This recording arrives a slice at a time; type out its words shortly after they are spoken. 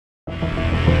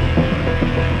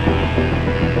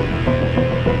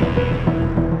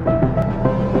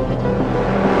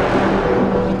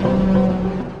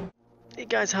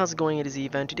Guys, how's it going? It is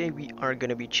Eva, and today we are going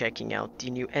to be checking out the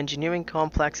new engineering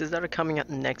complexes that are coming out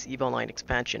in the next EVE Online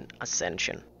expansion,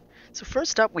 Ascension. So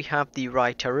first up we have the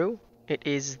Raitaru. It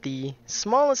is the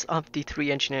smallest of the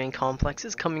three engineering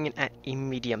complexes, coming in at a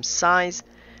medium size.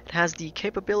 It has the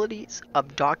capabilities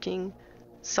of docking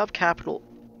subcapital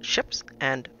ships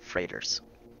and freighters.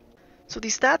 So the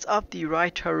stats of the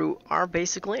Raitaru are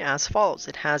basically as follows.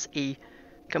 It has a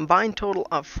combined total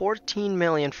of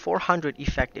 14,400,000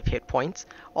 effective hit points.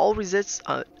 All resists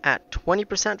at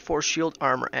 20% for shield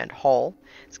armor and hull.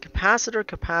 Its capacitor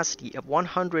capacity of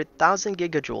 100,000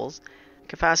 gigajoules.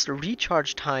 Capacitor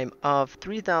recharge time of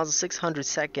 3,600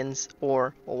 seconds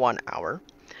or 1 hour.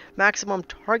 Maximum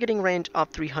targeting range of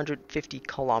 350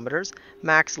 kilometers.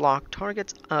 Max lock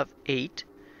targets of 8.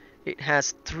 It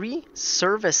has 3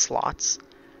 service slots,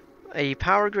 a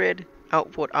power grid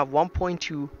output of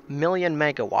 1.2 million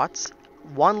megawatts,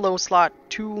 1 low slot,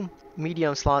 2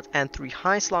 medium slots, and 3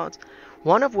 high slots,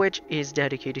 one of which is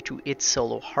dedicated to its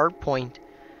solo hardpoint,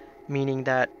 meaning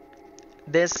that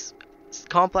this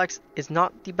complex is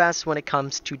not the best when it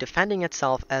comes to defending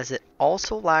itself, as it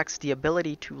also lacks the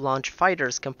ability to launch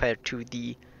fighters compared to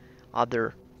the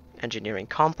other engineering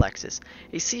complexes.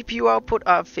 A CPU output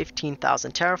of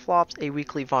 15,000 teraflops, a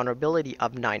weekly vulnerability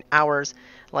of 9 hours.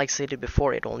 Like stated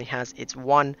before, it only has its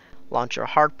one launcher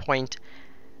hardpoint,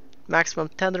 maximum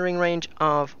tethering range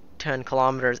of 10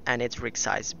 kilometers, and its rig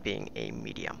size being a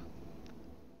medium.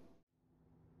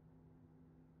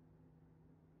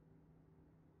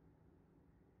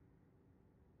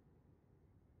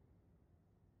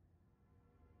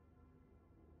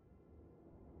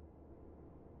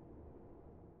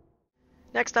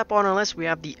 Next up on our list, we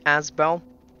have the Asbel.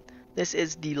 This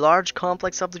is the large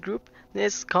complex of the group.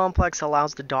 This complex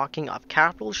allows the docking of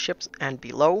capital ships and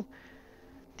below.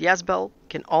 The Asbel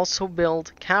can also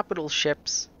build capital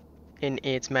ships in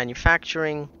its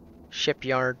manufacturing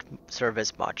shipyard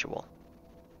service module.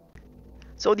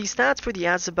 So the stats for the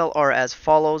Asbel are as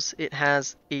follows. It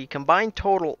has a combined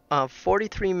total of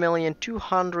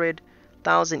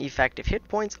 43,200,000 effective hit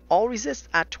points. All resists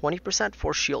at 20%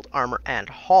 for shield armor and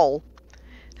hull.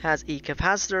 Has a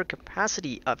capacitor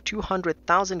capacity of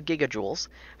 200,000 gigajoules,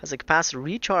 has a capacitor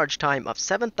recharge time of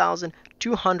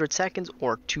 7,200 seconds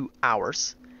or 2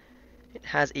 hours. It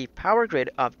has a power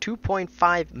grid of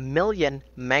 2.5 million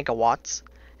megawatts,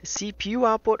 a CPU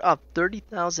output of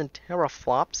 30,000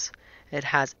 teraflops. It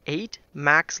has 8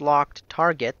 max locked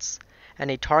targets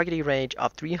and a targeting range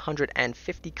of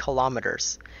 350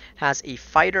 kilometers. It has a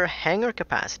fighter hangar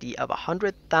capacity of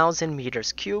 100,000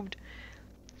 meters cubed,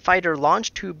 fighter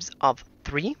launch tubes of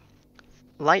 3,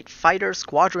 light fighter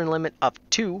squadron limit of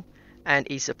 2, and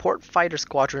a support fighter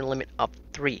squadron limit of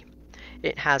 3.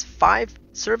 It has 5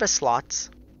 service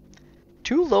slots,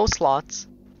 2 low slots,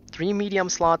 3 medium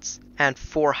slots, and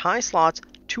 4 high slots,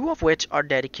 2 of which are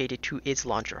dedicated to its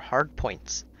launcher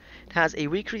hardpoints. It has a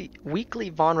weekly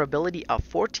vulnerability of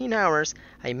 14 hours,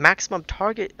 a maximum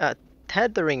target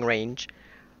tethering range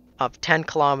of 10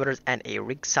 kilometers, and a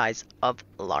rig size of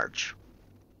large.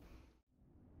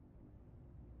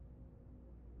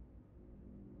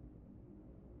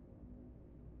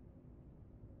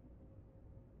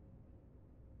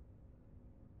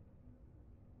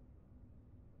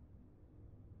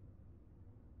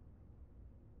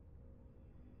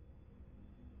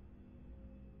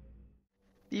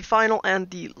 The final and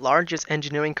the largest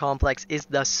engineering complex is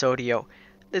the Sodio.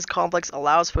 This complex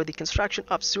allows for the construction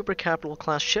of supercapital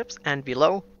class ships and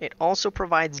below. It also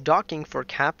provides docking for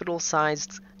capital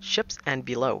sized ships and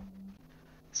below.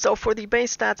 So for the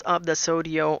base stats of the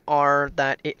Sodio are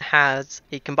that it has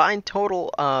a combined total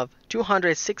of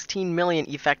 216 million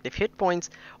effective hit points,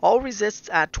 all resists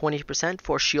at 20%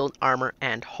 for shield armor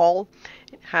and hull.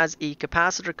 It has a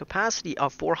capacitor capacity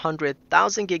of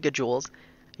 400,000 gigajoules,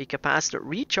 a capacitor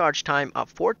recharge time of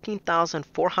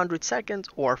 14,400 seconds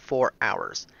or 4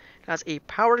 hours. It has a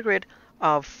power grid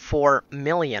of 4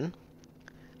 million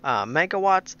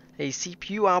megawatts, a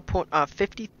CPU output of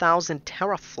 50,000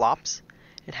 teraflops.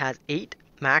 It has 8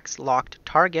 max locked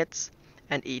targets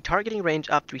and a targeting range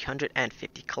of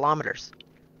 350 kilometers.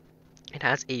 It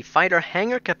has a fighter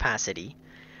hangar capacity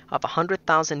of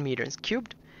 100,000 meters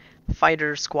cubed,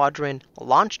 fighter squadron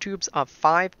launch tubes of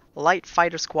 5, light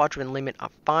fighter squadron limit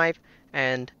of 5,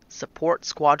 and support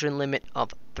squadron limit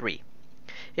of 3.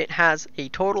 It has a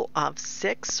total of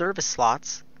 6 service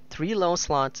slots, 3 low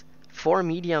slots, 4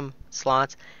 medium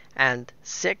slots, and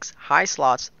 6 high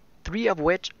slots, 3 of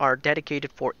which are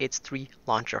dedicated for its 3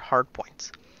 launcher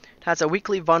hardpoints. It has a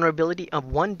weekly vulnerability of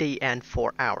 1 day and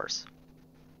 4 hours.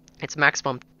 Its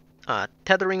maximum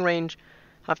tethering range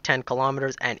of 10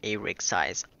 kilometers and a rig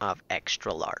size of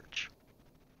extra large.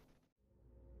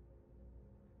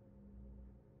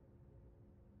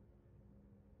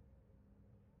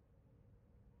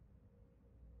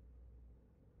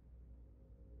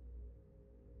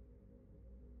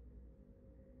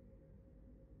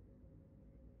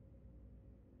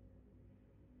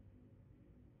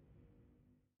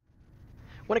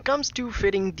 When it comes to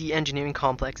fitting the engineering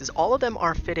complexes, all of them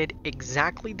are fitted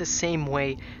exactly the same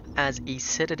way as a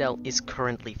citadel is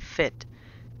currently fit.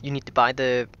 You need to buy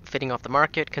the fitting off the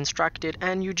market, construct it,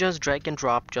 and you just drag and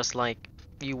drop just like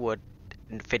you would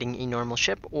fitting a normal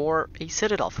ship or a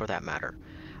citadel for that matter.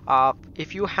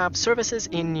 If you have services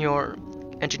in your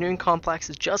engineering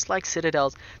complexes just like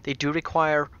citadels, they do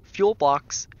require fuel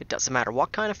blocks. It doesn't matter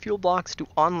what kind of fuel blocks, to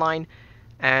online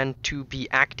and to be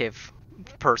active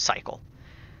per cycle.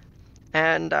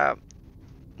 And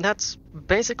that's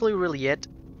basically really it.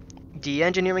 The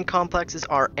engineering complexes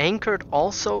are anchored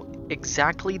also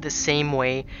exactly the same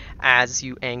way as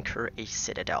you anchor a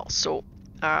citadel. So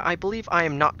I believe I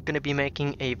am not going to be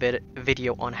making a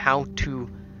video on how to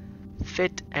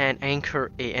fit and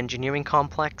anchor a engineering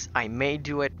complex. I may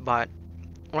do it, but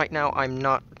right now I'm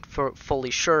not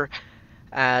fully sure,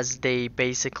 as they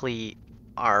basically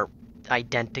are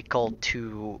identical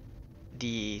to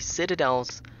the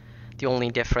citadels. The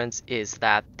only difference is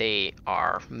that they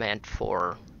are meant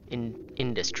for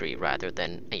industry rather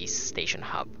than a station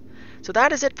hub. So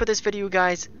that is it for this video,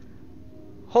 guys.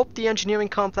 Hope the engineering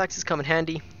complexes come in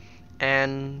handy,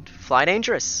 and fly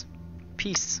dangerous.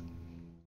 Peace.